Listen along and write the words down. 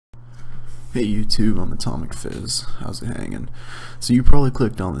Hey YouTube, I'm Atomic Fizz. How's it hanging? So you probably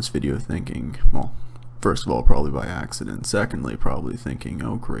clicked on this video thinking, well, first of all, probably by accident. Secondly, probably thinking,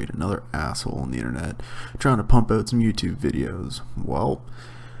 oh great, another asshole on the internet trying to pump out some YouTube videos. Well,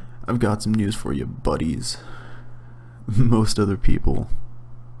 I've got some news for you, buddies. Most other people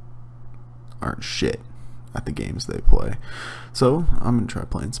aren't shit at the games they play. So I'm gonna try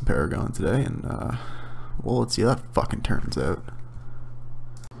playing some Paragon today, and well, let's see how that fucking turns out.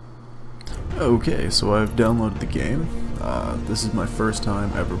 Okay, so I've downloaded the game. This is my first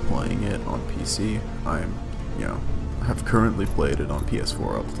time ever playing it on PC. I have currently played it on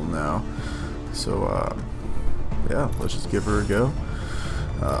PS4 up till now. So, yeah, let's just give her a go.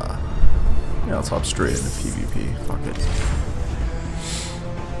 Yeah, let's hop straight into PvP. Fuck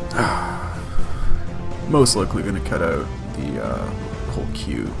it. Most likely gonna cut out the whole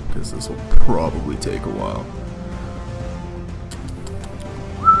queue, because this will probably take a while.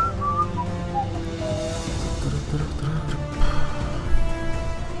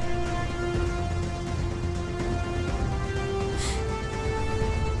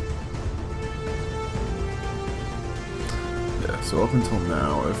 Yeah, so up until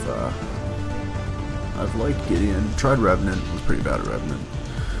now, I've liked Gideon. Tried Revenant, was pretty bad at Revenant.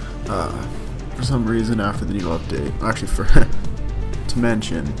 For some reason, after the new update, actually, to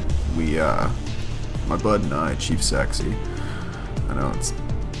mention, my bud and I, Chief Sexy. I know it's a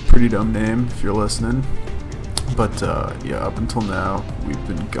pretty dumb name if you're listening. But yeah, up until now, we've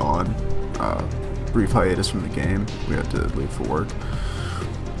been gone. Brief hiatus from the game. We had to leave for work.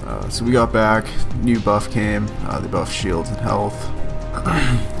 So we got back. New buff came. They buffed shields and health.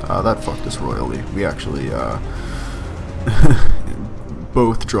 That fucked us royally. We actually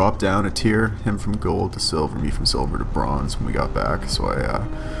both dropped down a tier. Him from gold to silver, me from silver to bronze when we got back. So I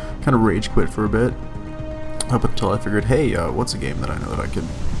kind of rage quit for a bit. Up until I figured, hey, what's a game that I know that I could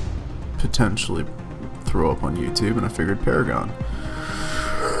potentially throw up on YouTube, and I figured Paragon.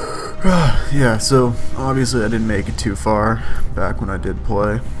 Yeah, so obviously I didn't make it too far back when I did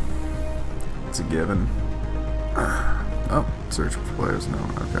play. It's a given. Oh, search for players. No,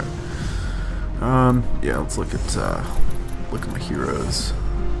 okay. Yeah, let's look at my heroes.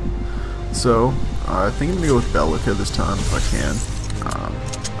 So I think I'm gonna go with Bellica this time if I can.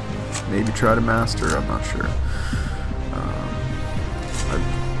 Maybe try to master. I'm not sure. I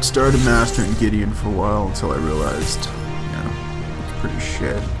started mastering Gideon for a while until I realized, it's pretty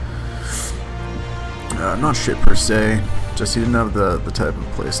shit. Not shit per se, just he didn't have the type of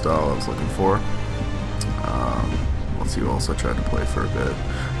playstyle I was looking for. Let's see who else I tried to play for a bit.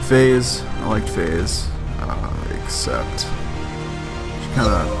 Phase, I liked Phase, except she kind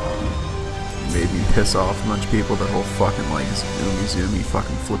of made me piss off a bunch of people, that whole fucking like zoomy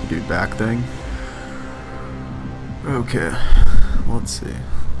fucking flip a dude back thing. Okay, let's see.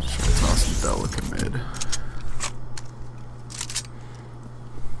 Try to toss some Bellica mid.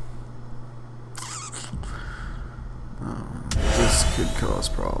 This could cause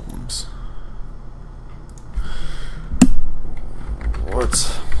problems. What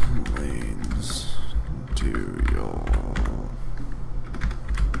lanes do y'all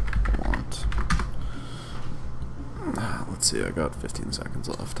want? Let's see, I got 15 seconds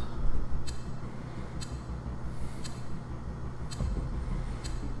left.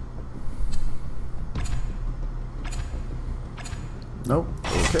 Nope.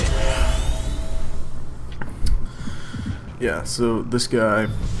 Okay. Yeah, so this guy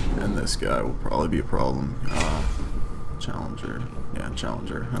and this guy will probably be a problem. Challenger. Yeah,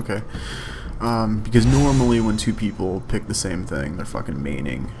 Challenger. Okay. Because normally when two people pick the same thing, they're fucking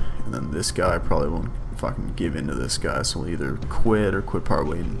maining, and then this guy probably won't fucking give in to this guy, so he'll either quit or quit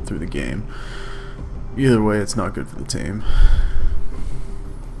partway through the game. Either way, it's not good for the team.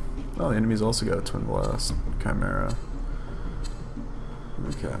 Oh, the enemy's also got a Twin Blast. Chimera.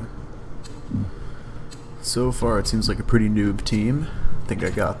 Okay. So far, it seems like a pretty noob team. I think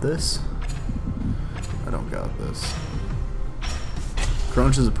I got this. I don't got this.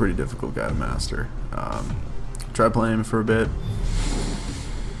 Crunch is a pretty difficult guy to master. Tried playing him for a bit.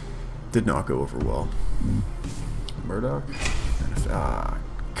 Did not go over well. Murdoch?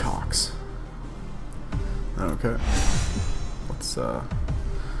 Cox. Okay. Let's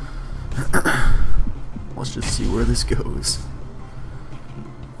just see where this goes.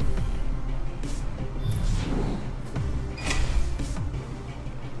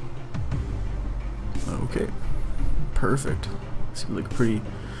 Okay, perfect. Seems like a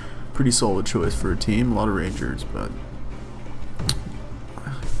pretty solid choice for a team. A lot of Rangers, but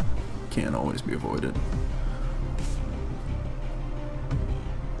can't always be avoided.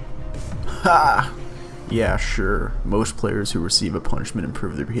 Ha! Yeah, sure. Most players who receive a punishment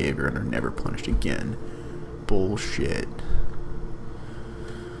improve their behavior and are never punished again. Bullshit.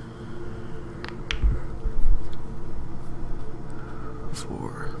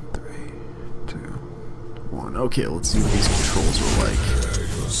 Four, three, two, one. Okay, let's see what these controls are like.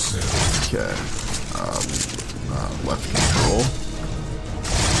 Okay. Left control.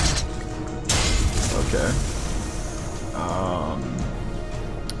 Okay.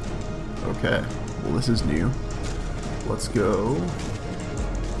 Okay. Well, this is new. Let's go.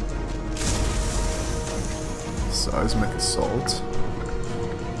 Seismic assault.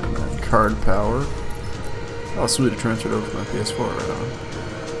 And then card power. Oh, sweet! It transferred over to my PS4 right on.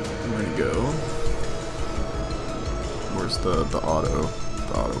 I'm ready to go. Where's the auto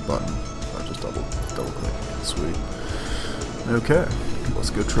button? I just double click. Sweet. Okay, let's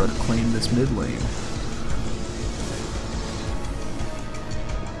go try to claim this mid lane.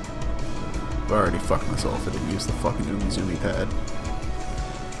 I already fucked myself. I didn't use the fucking Zoomy pad.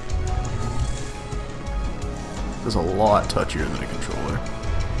 There's a lot touchier than a controller.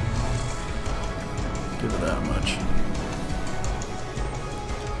 Give it that much.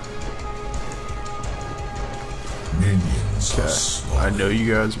 Okay, I know you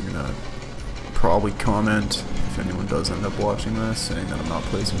guys are gonna probably comment, if anyone does end up watching this, saying that I'm not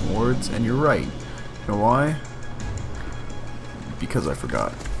placing wards, and you're right. You know why? Because I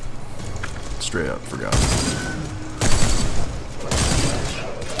forgot. Straight up forgot.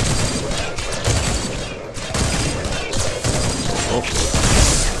 Oh.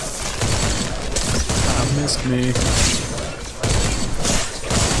 Missed me.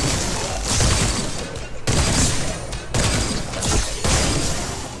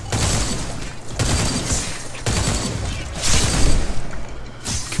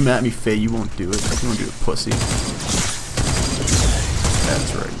 Come at me, Faye, you won't do it. You won't do it, pussy.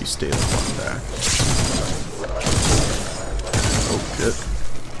 That's right, you stay the fuck back. Oh shit.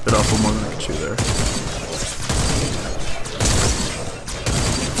 Bit off one more than I could chew there.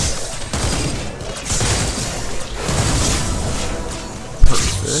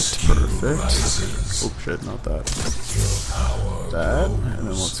 Perfect. Oh shit, not that. That, and then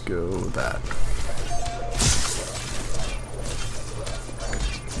let's go that.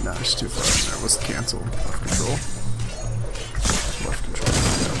 Nah, it's too far in there. What's the cancel? Left control? Left control.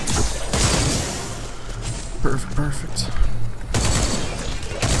 Yeah. Perfect.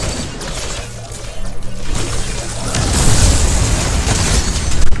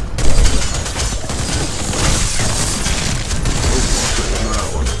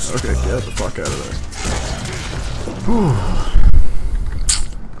 Okay, get the fuck out of there. Whew.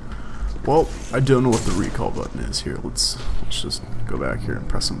 Well, I don't know what the recall button is here. Let's just go back here and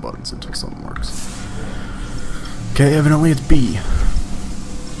press some buttons until something works. Okay, evidently it's B.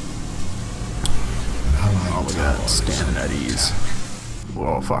 Oh, look at that, standing at ease.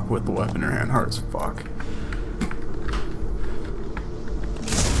 Whoa, fuck, with the weapon in her hand, hard as fuck.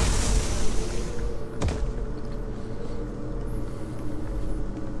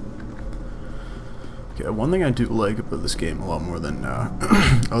 Okay, one thing I do like about this game a lot more than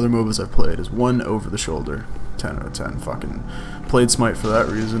other MOBAs I've played is one over the shoulder. 10 out of 10. Fucking played Smite for that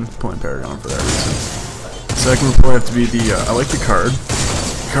reason, playing Paragon for that reason. Second would probably have to be the, I like the card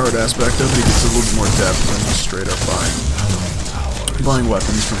aspect of it. It gets a little bit more depth than just straight up buying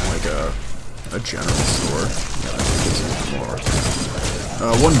weapons from like a general store. Yeah, I think it's a little more.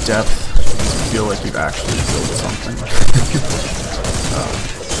 One depth, I feel like you've actually built something.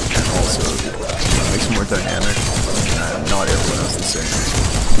 And also, makes it more dynamic, and not everyone has the same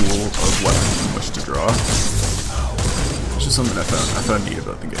pool of weapons from which to draw. It's just something I found neat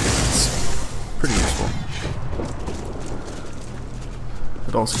about the game. It's pretty useful.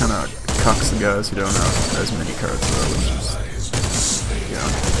 It also kind of cucks the guys who don't have as many cards though, which is, yeah,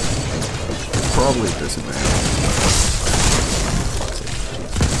 probably a disadvantage.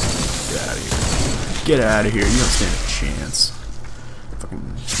 Get out of here. Get out of here, you don't stand a chance. Fucking,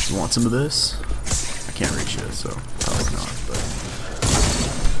 you want some of this? I can't reach it, so probably not, but...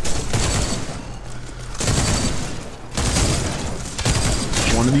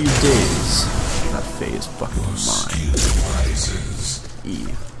 One of these days, that Faye is fucking mine. E.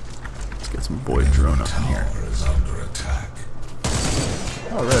 Let's get some void drone up in here.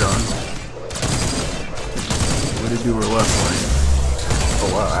 Oh, right on. What did we do our left lane? Oh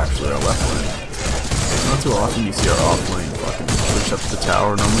wow, actually our left lane. Not too often you see our off lane fucking push up to the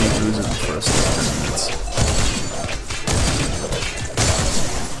tower. Normally you lose it in the first 10 minutes.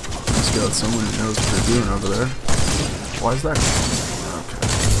 Just got someone who knows what they're doing over there. Why is that?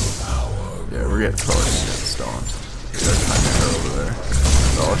 Okay. Yeah, we're getting probably getting stomped. There's a Chimera over there.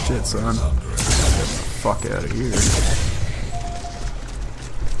 Oh shit, son. fuck out of here.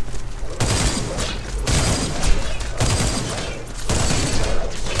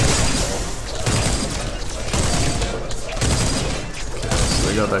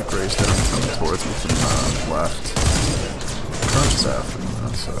 I got that Greystone coming towards me from left. Crunch is after me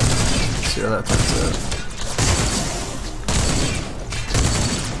though, so let's see how that turns out.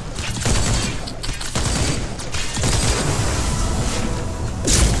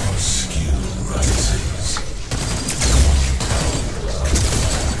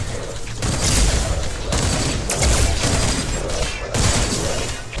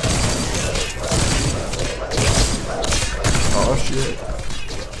 Oh shit.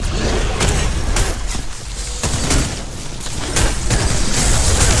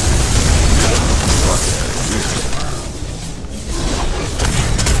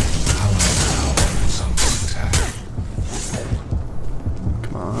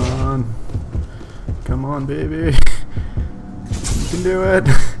 Come on, baby. You can do it.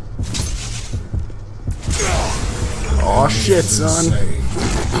 Aw, shit, son.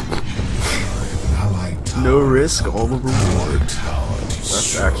 No risk, all the reward.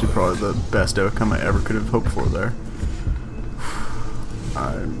 That's actually probably the best outcome I ever could have hoped for there.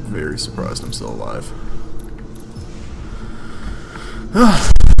 I'm very surprised I'm still alive.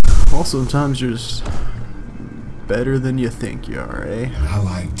 Well, sometimes you're just better than you think you are, eh? An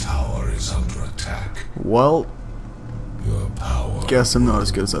allied tower is under attack. Well, Your power. guess I'm not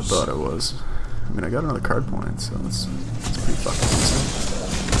as good as I thought I was. I mean, I got another card point, so that's pretty fucking decent.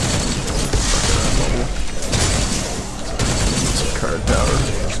 Some card power.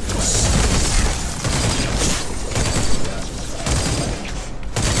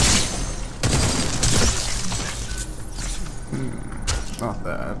 Not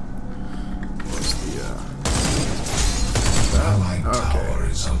that. Where's the An allied okay. tower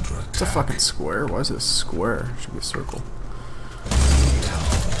is under attack. It's a fucking square? Why is it a square? It should be a circle.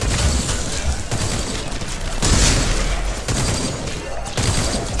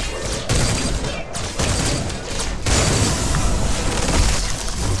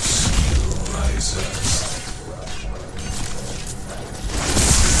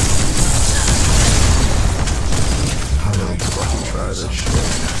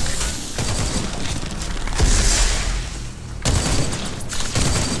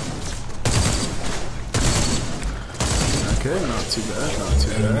 Okay, not too bad, not too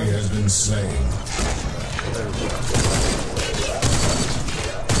Enemy bad. has been slain. There we go.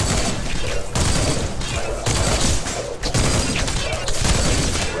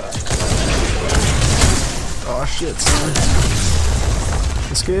 Aw, shit, son.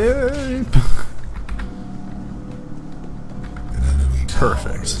 Escape! An enemy tower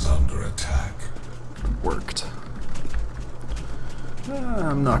Perfect. is under attack. Worked.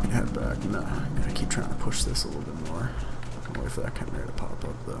 I'm not gonna head back. No, I'm gonna keep trying to push this a little bit more. I'll wait for that camera to pop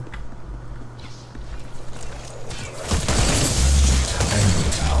up though. Enemy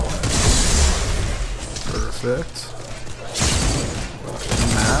tower. Perfect.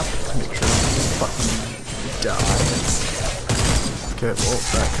 Map. Make sure I don't fucking die. Okay, well,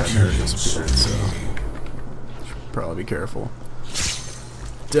 that chimera disappeared, so should probably be careful.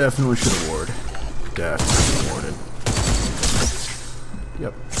 Definitely should have warded. Definitely warded.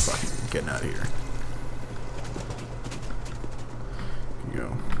 Yep, fucking getting out of here. You go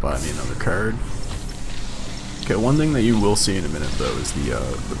buy me another card. Okay, one thing that you will see in a minute though is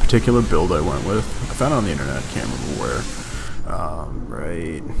the particular build I went with. I found it on the internet, can't remember where.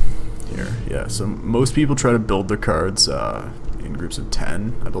 Right here. Yeah, so most people try to build their cards in groups of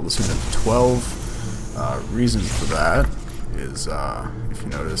 10. I built this one into 12. Reason for that is, if you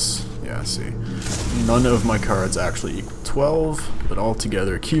notice, yeah, see, none of my cards actually equal 12, but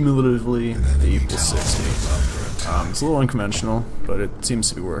altogether, cumulatively, they equal 60. It's a little unconventional, but it seems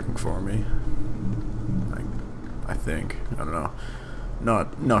to be working for me. I think. I don't know.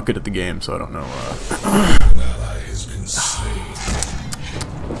 Not good at the game, so I don't know. An ally has been slain.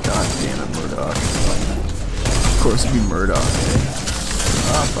 God damn it, Murdoch. Of course it'd be Murdoch, eh?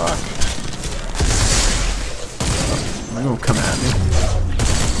 Ah, fuck. They're gonna come at me.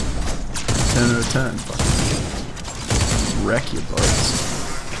 10 out of 10. Fucking wreck you, buds.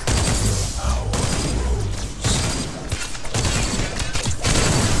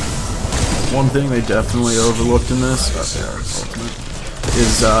 One thing they definitely overlooked in this,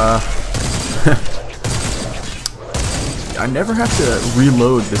 is I never have to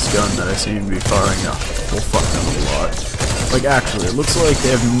reload this gun that I seem to be firing a whole fuck ton of a lot. Like actually, it looks like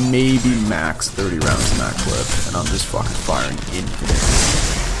they have maybe max 30 rounds in that clip, and I'm just fucking firing infinite.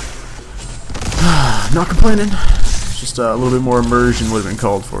 Not complaining. Just a little bit more immersion would have been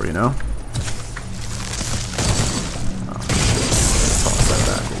called for, you know?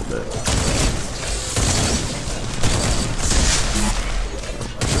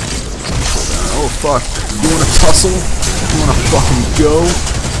 fuck? You wanna tussle? You wanna fucking go?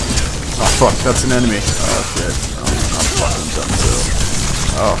 Oh fuck, that's an enemy. Oh shit. I'm fucking done too.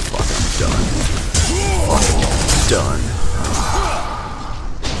 Oh fuck, I'm done. Fucking done.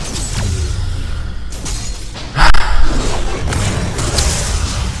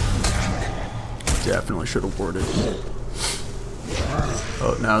 Definitely should have warded.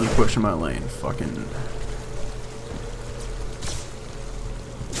 Oh, now they're pushing my lane. Fucking.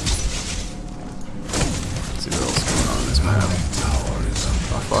 Let's see what else is going on in this map.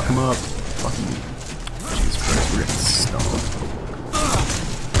 Oh, fuck him up. Fucking. Jesus Christ, we're getting stoned.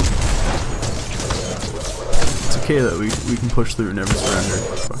 It's okay though, we can push through, never surrender.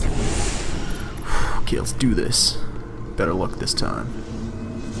 Fucking. Okay, let's do this. Better luck this time.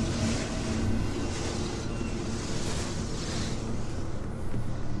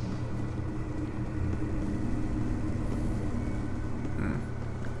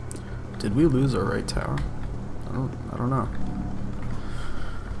 Did we lose our right tower? I don't know.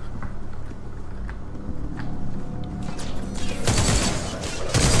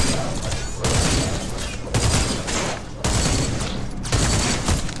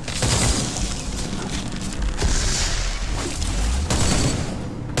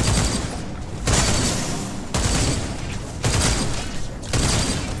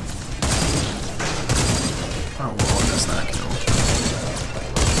 Oh well, I missed that kill.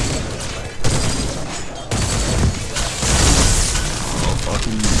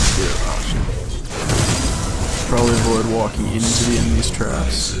 Probably avoid walking into the enemy's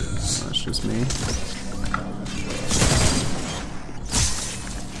traps. That's just me.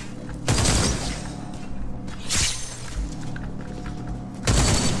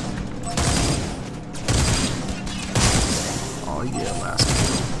 Oh yeah, last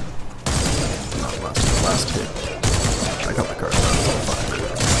kill. Not last hit. I got the card.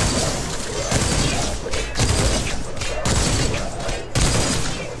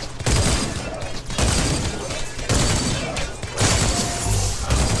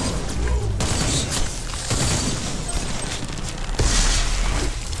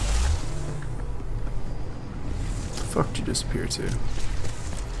 Fuck did you disappear to?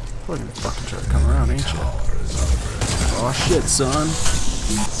 You're gonna fucking try to come around, ain't you? Oh shit, son.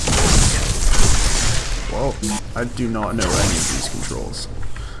 Well, I do not know any of these controls.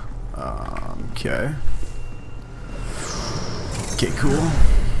 Okay. Okay, cool.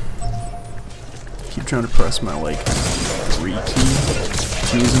 Keep trying to press my like 3 key.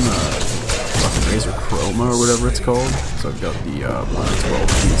 I'm using the fucking Razor Chroma or whatever it's called. So I've got the 112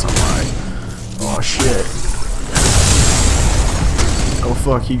 keys on my. Oh shit. Oh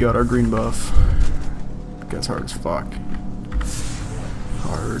fuck, he got our green buff. That guy's hard as fuck.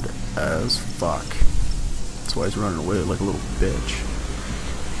 Hard as fuck. That's why he's running away like a little bitch.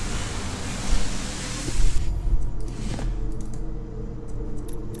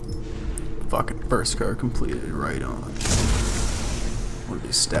 Fucking first card completed, right on. What are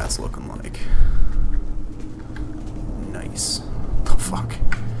these stats looking like? Nice. Oh fuck.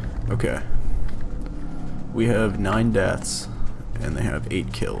 Okay. We have 9 deaths. And they have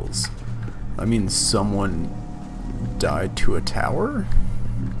 8 kills. I mean, someone died to a tower?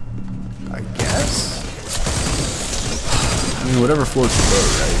 I guess? I mean, whatever floats your boat,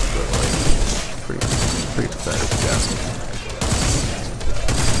 right? But, like, pretty pathetic, if you ask me.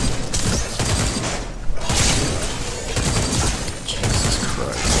 Jesus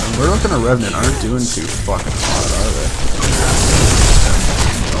Christ. And Murdoch and a Revenant aren't doing too fucking hot, are they?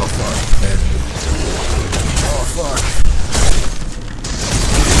 Oh, fuck. Oh, fuck.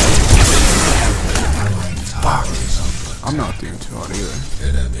 Fuck. I'm not doing too hot either.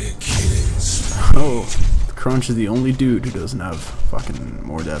 Oh, Crunch is the only dude who doesn't have fucking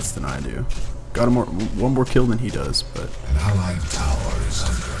more deaths than I do. Got one more kill than he does, but.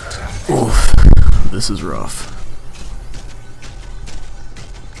 Oof, this is rough.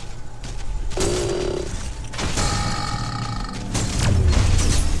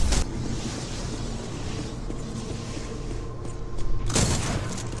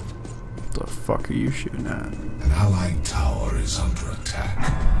 What the fuck are you shooting at? An allied tower is under attack.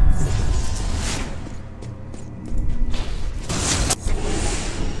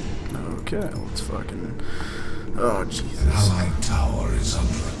 Okay, let's fucking. Oh Jesus! An allied tower is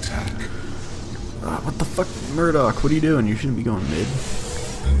under attack. What the fuck, Murdoch? What are you doing? You shouldn't be going mid.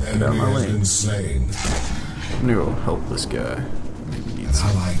 An enemy has been slain. I'm gonna go help this guy. Maybe need some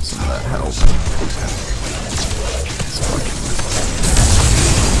of that help. It's fucking.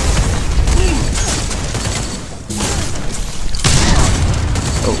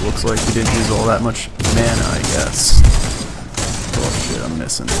 Oh, looks like he didn't use all that much mana, I guess. Oh shit, I'm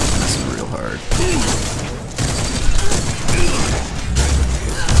missing real hard.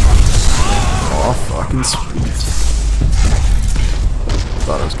 Oh, fucking sweet.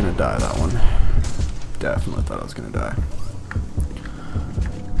 Thought I was gonna die that one. Definitely thought I was gonna die.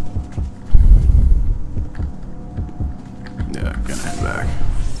 Yeah, I'm gonna head back.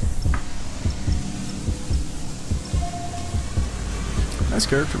 Nice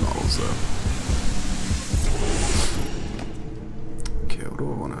character models though. Okay, what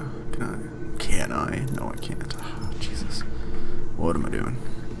do I wanna... Can I? No, I can't. Oh, Jesus. What am I doing?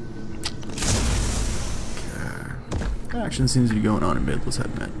 Okay. Action seems to be going on in mid. Let's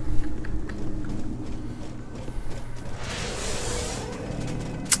head mid.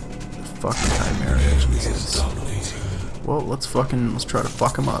 The fucking Chimera. Jesus. Well, let's try to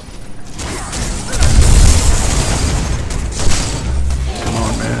fuck him up. Come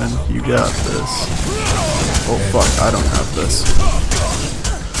on, man. You got this. Oh, fuck. I don't have this. Oh, fuck.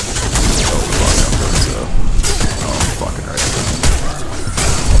 I'm good, so. Oh, I'm fucking right.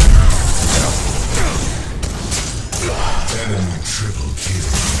 Enemy triple kill.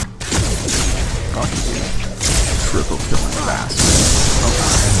 Fuck you. Triple killing bastard.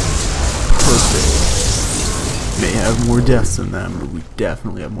 Okay. Perfect. May have more deaths than them, but we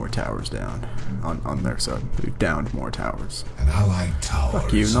definitely have more towers down. On their side. We've downed more towers. An allied tower.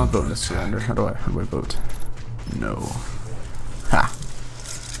 Fuck you, not voting to surrender. How do I vote? No. Ha!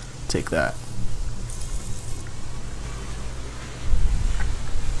 Take that.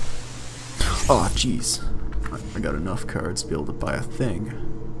 Oh, jeez. I got enough cards to be able to buy a thing.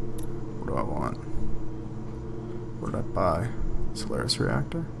 What do I want? What did I buy? Solaris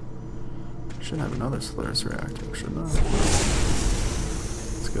reactor? I should have another Solaris reactor, shouldn't I?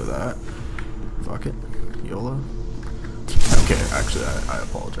 Let's go that. Fuck it. YOLO. Okay, actually, I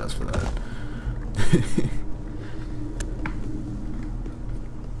apologize for that.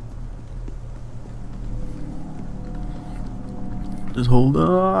 Just hold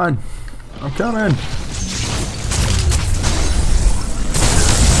on. I'm coming.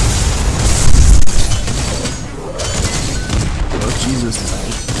 Oh, Jesus.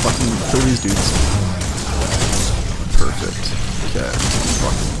 Fucking kill these dudes. Perfect. Okay.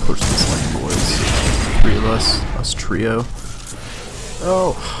 Fucking push this lane, boys. 3 of us. Us trio.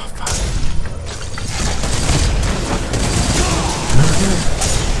 Oh, fuck.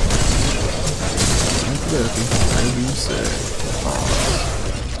 Okay. Whatever you say. Oh.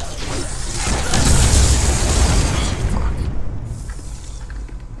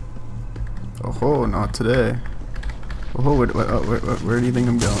 Fuck. Oh, not today. Oh, where do you think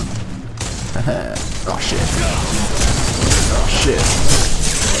I'm going? Oh, shit. Oh, shit.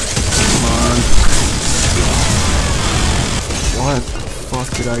 Come on. What the fuck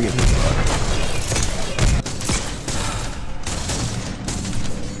did I get hit by?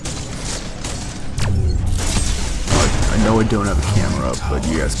 I know I don't have a camera up, but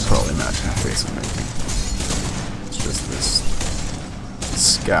you guys can probably imagine the face I'm making. It's just this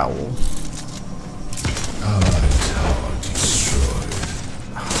scowl. Allied tower destroyed.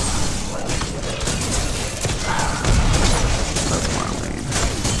 That's my lane.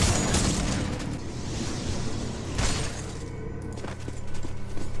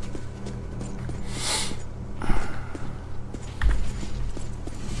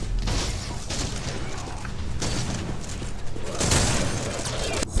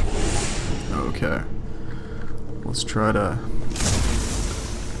 Okay. Let's try to...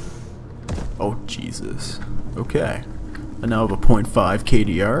 Oh, Jesus. Okay. I now have a 0.5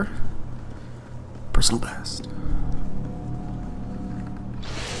 KDR. Personal best.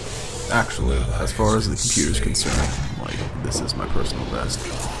 Actually, as far as the computer's concerned, like, this is my personal best.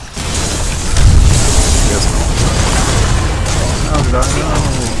 Yes. How did I know?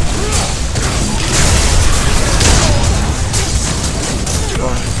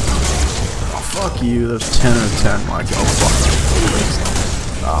 Oh, fuck you. That's 10 out of 10. Like, oh, fuck.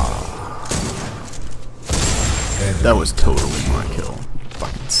 Ah. That was totally my kill. You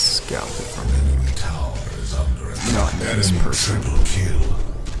fucking scalped it from me. Enemy tower is under attack. Not this person. Triple kill.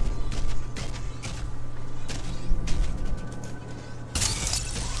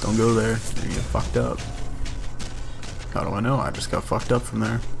 Don't go there. You're gonna get fucked up. How do I know? I just got fucked up from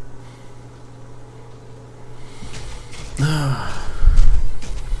there.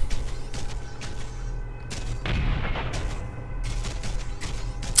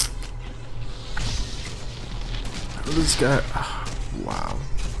 This guy, wow,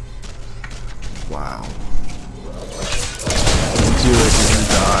 wow. Do it, you're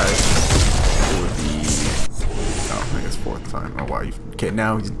gonna die. For the, oh, I think it's 4th time. Oh wow, okay,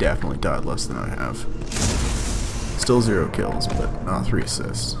 now he's definitely died less than I have. Still 0 kills, but 3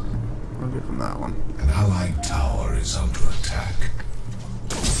 assists. I'll give him that one. An allied tower is under attack.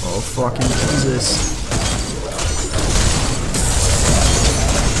 Oh fucking Jesus.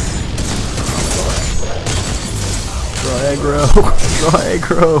 Draw aggro. Draw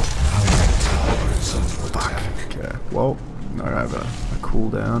aggro. Fuck. Okay. Well, I have a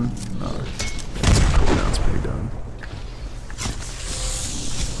cooldown. Cooldown's pretty done.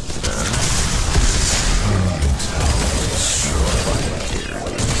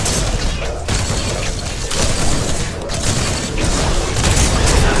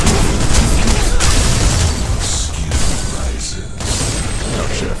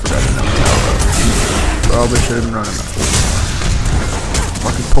 Probably should have been running that.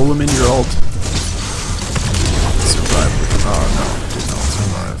 Fucking pull him in your ult. Survive with. Oh no, did not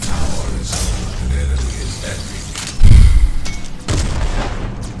survive.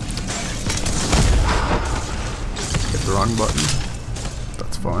 Hit the wrong button.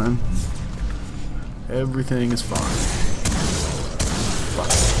 That's fine. Everything is fine.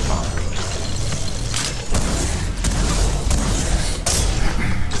 Fuck.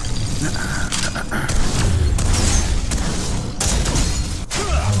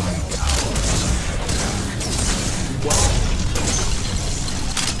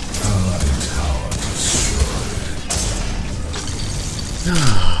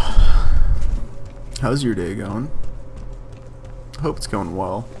 How's your day going? I hope it's going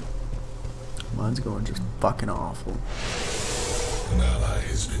well. Mine's going just fucking awful. An ally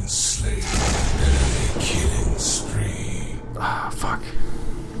has been slain. Enemy killing spree. Ah, fuck.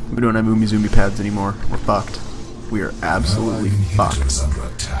 We don't have Umizoomi pads anymore. We're fucked. We are absolutely fucked. Under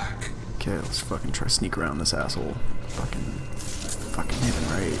attack. Okay, let's fucking try to sneak around this asshole. Fucking hit him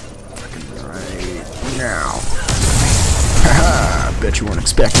right. Fucking right now. Haha! Bet you weren't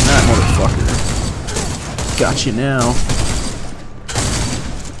expecting that, motherfucker. Got you now.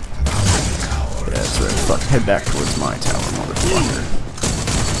 Yeah, that's right. Fuck, head back towards my tower, motherfucker.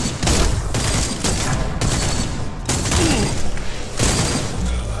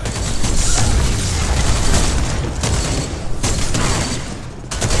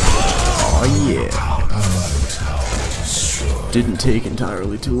 Oh yeah. Didn't take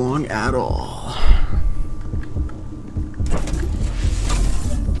entirely too long at all.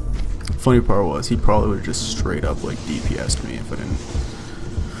 Funny part was, he probably would have just straight up like DPS'd me if I didn't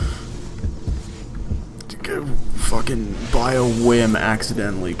go fucking by a whim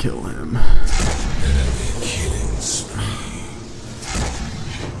accidentally kill him.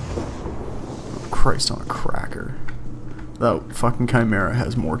 Oh, Christ on a cracker. That fucking Chimera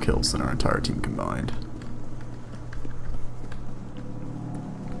has more kills than our entire team combined.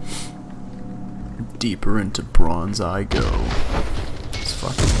 Deeper into bronze I go. It's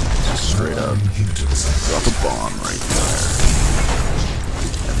fucking straight up. Drop a bomb right there.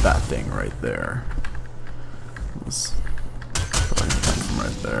 And that thing right there. Let's put from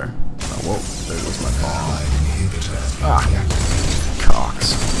right there. Oh, whoa, there goes my bomb. Ah,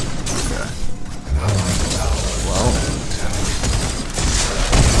 cocks. Okay. Well.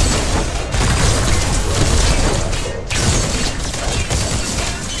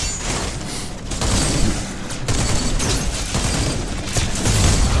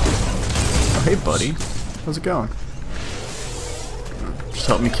 Hey buddy, how's it going? Just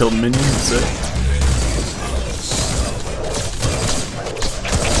help me kill the minion, that's it.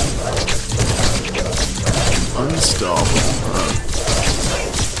 Unstoppable.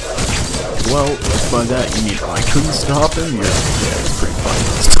 Well, by that you mean I couldn't stop him? Yeah, it's pretty fucking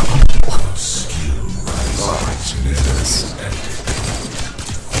unstoppable. Oh, Jesus.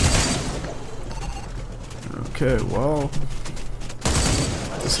 Okay, well,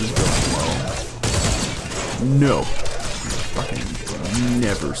 this is going well. No. Fucking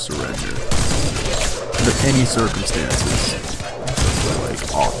never surrender. Under any circumstances. Like,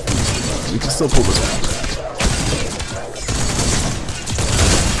 off. We can still pull this one.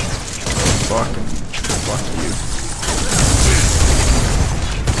 Fuck you.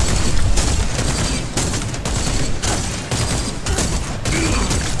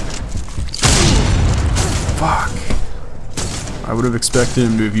 Fuck. I would have expected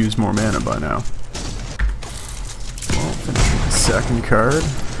him to have used more mana by now. Well, finishing the second card.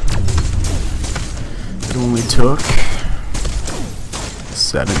 It only took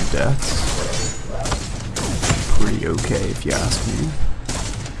 7 deaths. Pretty okay if you ask me.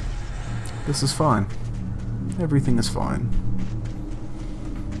 This is fine. Everything is fine.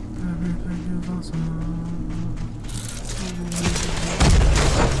 Everything is awesome.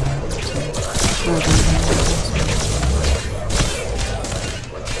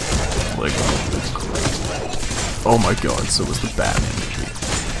 Like, it's great. Oh my god, so was the Batman movie.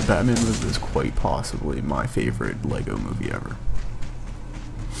 The Batman movie is quite possibly my favorite Lego movie ever.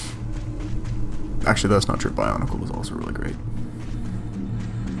 Actually, that's not true. Bionicle was also really great.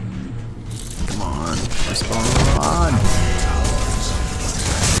 Come on, respond!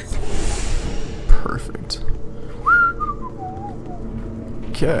 Perfect.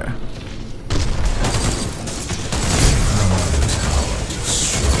 Okay.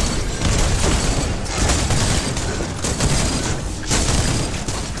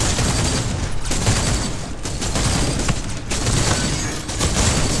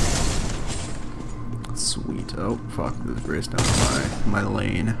 Sweet. Oh, fuck. There's Grace down my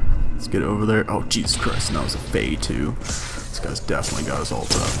lane. Let's get over there. Oh, Jesus Christ. And that was a Fae, too. This guy's definitely got his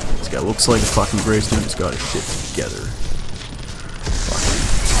ult up. This guy looks like a fucking Grace dude. He's got his shit together. Fucking.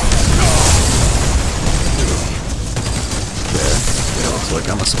 Okay. Yeah, looks like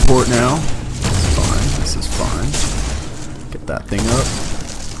I'm a support now. This is fine. This is fine. Get that thing up.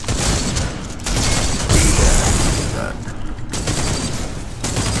 Yeah, get that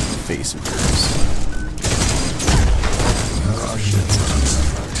face of yours. Oh shit.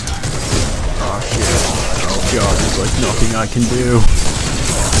 Oh shit. Oh god, there's like nothing I can do.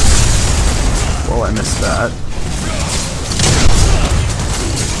 Well, I missed that.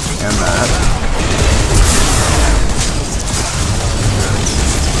 And that.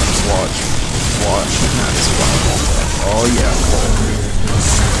 Watch. Watch. That's fine. Oh yeah, cool.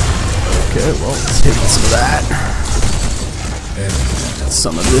 Okay, well, let's hit some of that.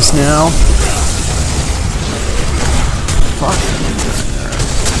 Some of this now. Fuck.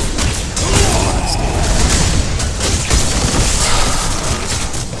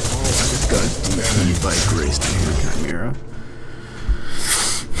 Got DP'd by Grace to your Chimera.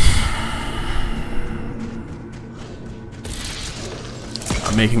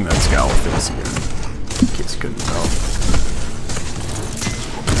 I'm making that scowl face again, in case you couldn't tell.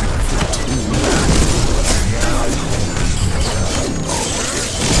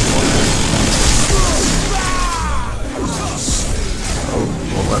 Oh,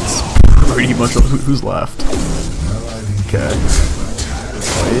 well that's pretty much who's left. Okay.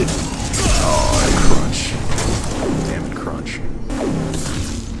 Wait. Oh, crunch. Damn it, crunch.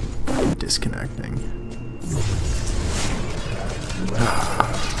 Disconnecting.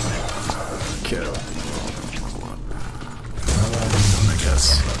 Okay. I guess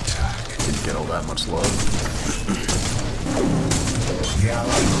didn't get all that much love.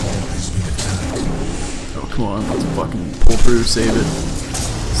 Oh, come on, let's fucking pull through, save it.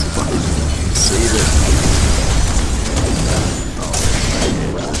 Let's fucking save it.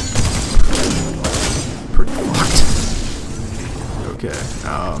 Okay,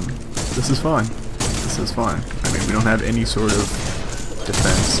 this is fine. This is fine. I mean, we don't have any sort of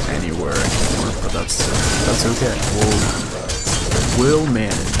defense anywhere anymore, but that's okay. We'll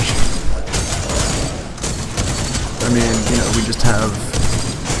manage. I mean, you know, we just have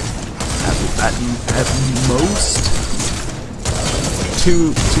at most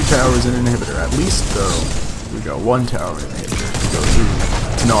two towers and an inhibitor. At least though, we got one tower and an inhibitor to go through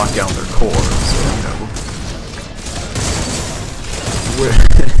to knock down their core. So you know.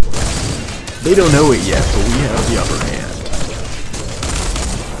 They don't know it yet, but we have the upper hand.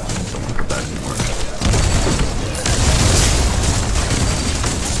 Don't put that anymore.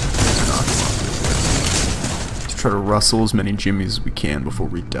 Let's try to rustle as many Jimmies as we can before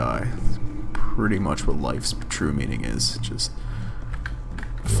we die. That's pretty much what life's true meaning is. Just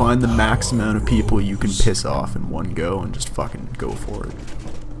find the max amount of people you can piss off in one go and just fucking go for it.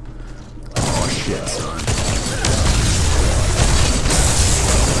 Oh shit, son.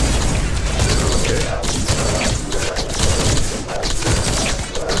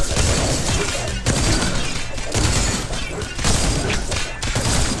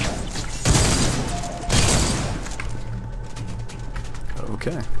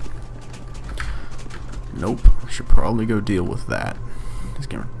 Okay. Nope. I should probably go deal with that. Just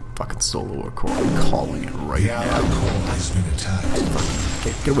gonna fucking solo a core. I'm calling it right now.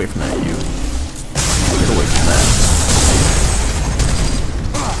 Okay, get away from that, you. Get away from that.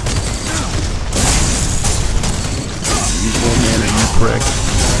 Usual mana, you prick.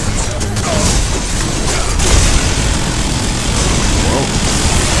 Whoa.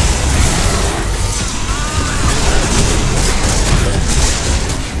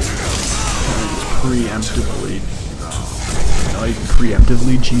 Preemptively. Not even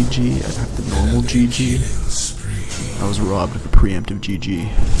preemptively GG. I'd have the normal GG. I was robbed of a preemptive GG.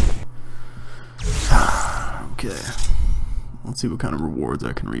 Okay. Let's see what kind of rewards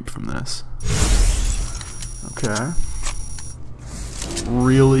I can reap from this. Okay.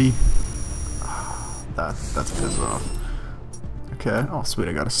 Really? That's a piss off. Okay, oh sweet,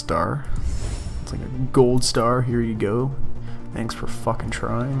 I got a star. It's like a gold star, here you go. Thanks for fucking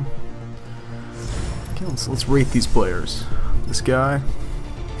trying. Okay, let's rate these players. This guy,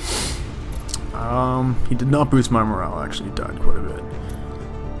 he did not boost my morale, actually, he died quite a bit.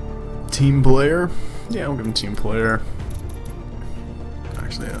 Team player, yeah, we'll give him team player.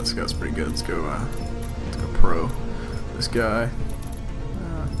 Actually, yeah, this guy's pretty good. Let's go pro. This guy,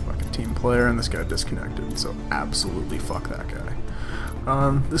 fucking team player, and this guy disconnected, so absolutely fuck that guy.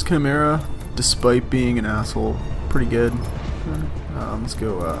 This Chimera, despite being an asshole, pretty good. Let's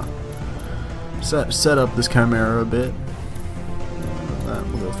go set up this Chimera a bit.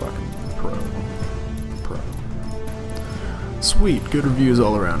 We'll go fucking pro. Sweet, good reviews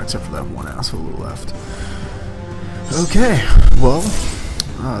all around except for that one asshole who left. Okay, well,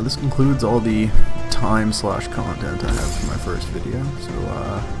 this concludes all the time/content I have for my first video. So,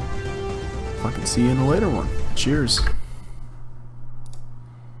 fucking see you in the later one. Cheers.